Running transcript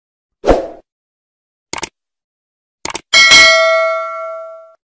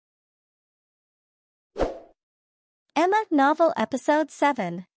Emma novel episode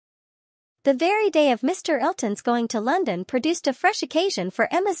 7. The very day of Mr. Elton's going to London produced a fresh occasion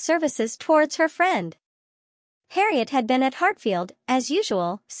for Emma's services towards her friend. Harriet had been at Hartfield, as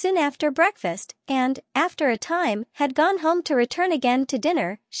usual, soon after breakfast, and, after a time, had gone home to return again to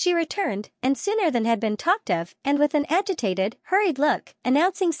dinner. She returned, and sooner than had been talked of, and with an agitated, hurried look,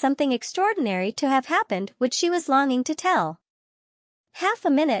 announcing something extraordinary to have happened which she was longing to tell. Half a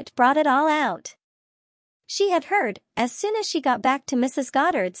minute brought it all out. She had heard, as soon as she got back to Mrs.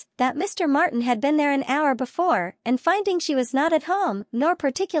 Goddard's, that Mr. Martin had been there an hour before, and finding she was not at home, nor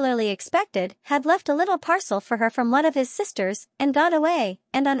particularly expected, had left a little parcel for her from one of his sisters, and gone away,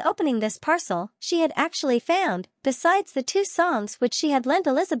 and on opening this parcel, she had actually found, besides the 2 songs which she had lent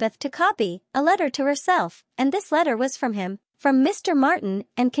Elizabeth to copy, a letter to herself, and this letter was from him, from Mr. Martin,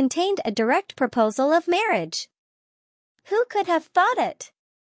 and contained a direct proposal of marriage. Who could have thought it?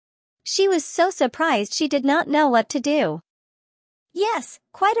 She was so surprised she did not know what to do. Yes,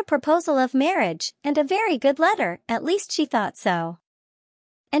 quite a proposal of marriage, and a very good letter, at least she thought so.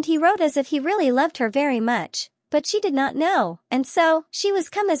 And he wrote as if he really loved her very much, but she did not know, and so, she was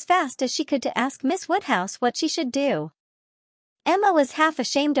come as fast as she could to ask Miss Woodhouse what she should do. Emma was half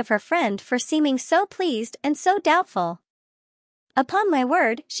ashamed of her friend for seeming so pleased and so doubtful. "Upon my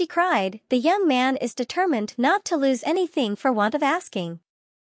word," she cried, "the young man is determined not to lose anything for want of asking.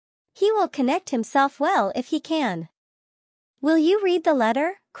 He will connect himself well if he can." "Will you read the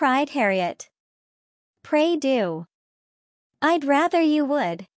letter?" cried Harriet. "Pray do." "I'd rather you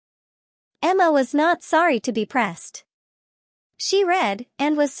would." Emma was not sorry to be pressed. She read,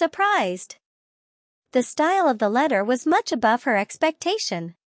 and was surprised. The style of the letter was much above her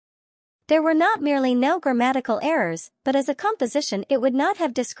expectation. There were not merely no grammatical errors, but as a composition it would not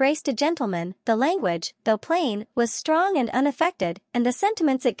have disgraced a gentleman. The language, though plain, was strong and unaffected, and the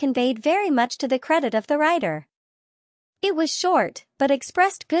sentiments it conveyed very much to the credit of the writer. It was short, but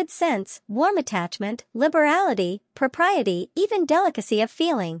expressed good sense, warm attachment, liberality, propriety, even delicacy of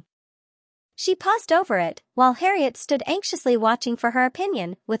feeling. She paused over it, while Harriet stood anxiously watching for her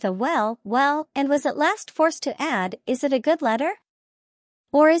opinion, with a well, and was at last forced to add, "Is it a good letter?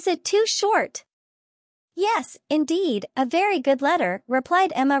 Or is it too short?" "Yes, indeed, a very good letter,"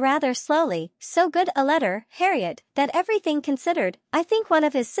 replied Emma rather slowly, "so good a letter, Harriet, that everything considered, I think one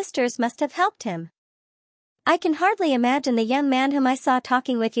of his sisters must have helped him. I can hardly imagine the young man whom I saw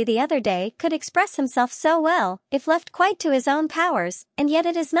talking with you the other day could express himself so well, if left quite to his own powers, and yet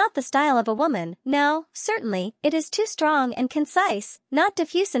it is not the style of a woman. No, certainly, it is too strong and concise, not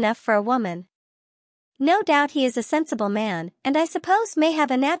diffuse enough for a woman. No doubt he is a sensible man, and I suppose may have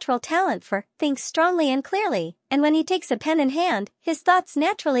a natural talent for, thinks strongly and clearly, and when he takes a pen in hand, his thoughts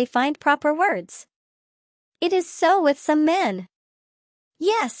naturally find proper words. It is so with some men.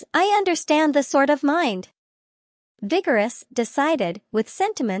 Yes, I understand the sort of mind. Vigorous, decided, with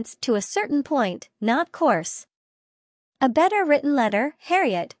sentiments to a certain point, not coarse. A better written letter,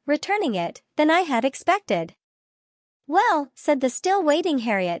 Harriet, returning it, than I had expected." "Well," said the still waiting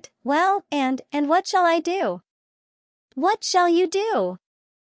Harriet, "well, and what shall I do?" "What shall you do?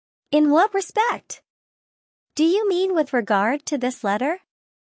 In what respect? Do you mean with regard to this letter?"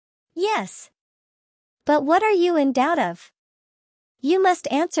 "Yes." "But what are you in doubt of?" "You must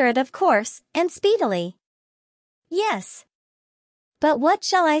answer it of course, and speedily." "Yes." "But what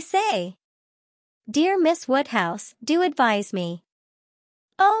shall I say?" "Dear Miss Woodhouse, do advise me."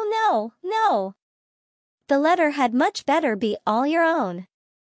 "Oh no. The letter had much better be all your own.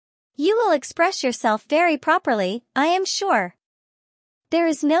 You will express yourself very properly, I am sure. There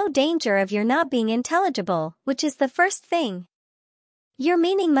is no danger of your not being intelligible, which is the first thing. Your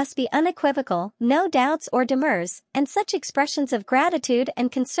meaning must be unequivocal, no doubts or demurs, and such expressions of gratitude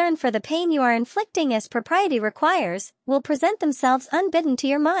and concern for the pain you are inflicting as propriety requires, will present themselves unbidden to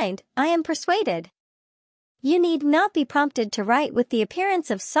your mind, I am persuaded. You need not be prompted to write with the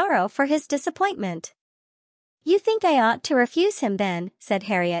appearance of sorrow for his disappointment." "You think I ought to refuse him then," said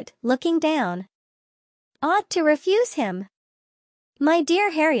Harriet, looking down. "Ought to refuse him? My dear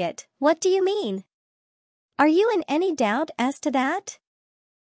Harriet, what do you mean? Are you in any doubt as to that?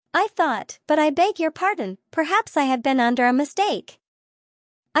 I thought, but I beg your pardon, perhaps I have been under a mistake.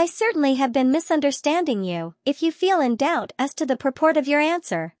 I certainly have been misunderstanding you, if you feel in doubt as to the purport of your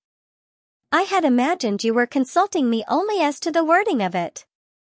answer. I had imagined you were consulting me only as to the wording of it."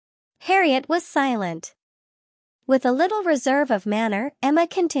 Harriet was silent. With a little reserve of manner, Emma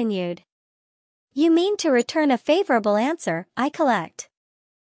continued. "You mean to return a favorable answer, I collect."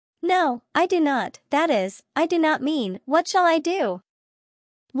 "No, I do not, that is, I do not mean, what shall I do?"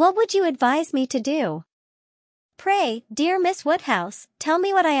 "What would you advise me to do?" "Pray, dear Miss Woodhouse, tell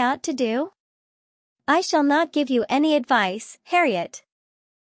me what I ought to do?" I shall not give you any advice, Harriet.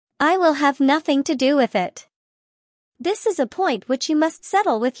 I will have nothing to do with it. This is a point which you must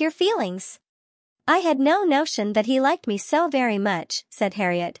settle with your feelings. I had no notion that he liked me so very much, said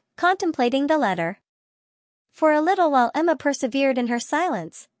Harriet, contemplating the letter. For a little while Emma persevered in her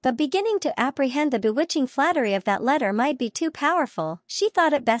silence, but beginning to apprehend the bewitching flattery of that letter might be too powerful, she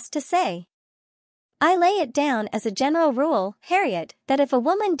thought it best to say. I lay it down as a general rule, Harriet, that if a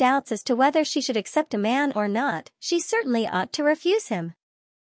woman doubts as to whether she should accept a man or not, she certainly ought to refuse him.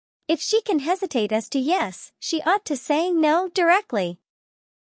 If she can hesitate as to yes, she ought to say no directly.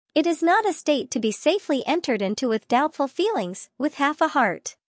 It is not a state to be safely entered into with doubtful feelings, with half a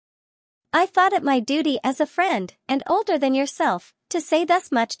heart. I thought it my duty as a friend, and older than yourself, to say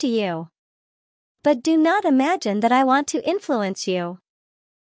thus much to you. But do not imagine that I want to influence you.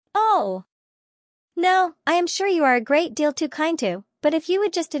 Oh! No, I am sure you are a great deal too kind to, but if you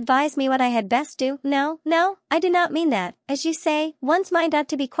would just advise me what I had best do. No, I do not mean that. As you say, one's mind ought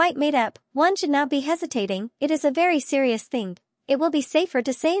to be quite made up, one should not be hesitating, it is a very serious thing. It will be safer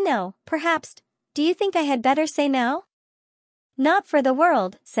to say no, perhaps. Do you think I had better say no? Not for the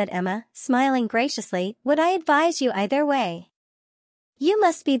world, said Emma, smiling graciously, would I advise you either way. You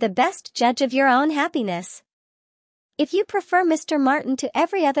must be the best judge of your own happiness. If you prefer Mr. Martin to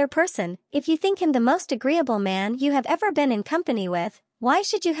every other person, if you think him the most agreeable man you have ever been in company with, why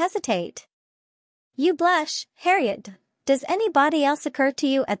should you hesitate? You blush, Harriet. Does anybody else occur to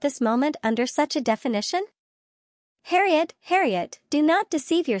you at this moment under such a definition? Harriet, do not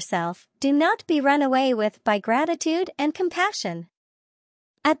deceive yourself, do not be run away with by gratitude and compassion.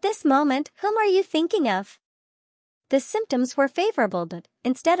 At this moment, whom are you thinking of? The symptoms were favorable, but,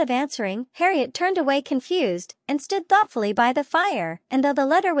 instead of answering, Harriet turned away confused, and stood thoughtfully by the fire, and though the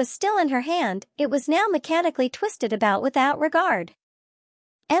letter was still in her hand, it was now mechanically twisted about without regard.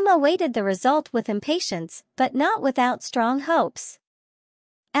 Emma waited the result with impatience, but not without strong hopes.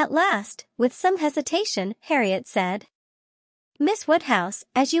 At last, with some hesitation, Harriet said, Miss Woodhouse,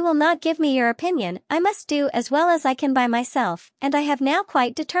 as you will not give me your opinion, I must do as well as I can by myself, and I have now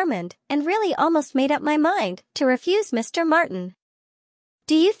quite determined, and really almost made up my mind, to refuse Mr. Martin.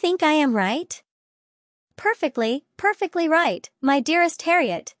 Do you think I am right? Perfectly right, my dearest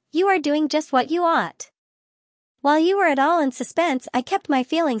Harriet, you are doing just what you ought. While you were at all in suspense I kept my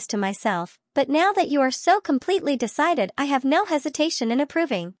feelings to myself, but now that you are so completely decided I have no hesitation in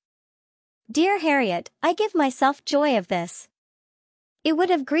approving. Dear Harriet, I give myself joy of this. It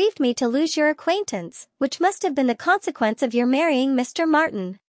would have grieved me to lose your acquaintance, which must have been the consequence of your marrying Mr.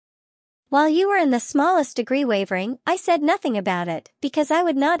 Martin. While you were in the smallest degree wavering, I said nothing about it, because I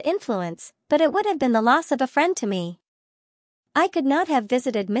would not influence, but it would have been the loss of a friend to me. I could not have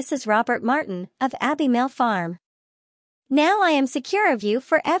visited Mrs. Robert Martin, of Abbey Mill Farm. Now I am secure of you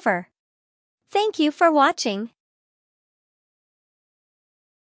forever. Thank you for watching.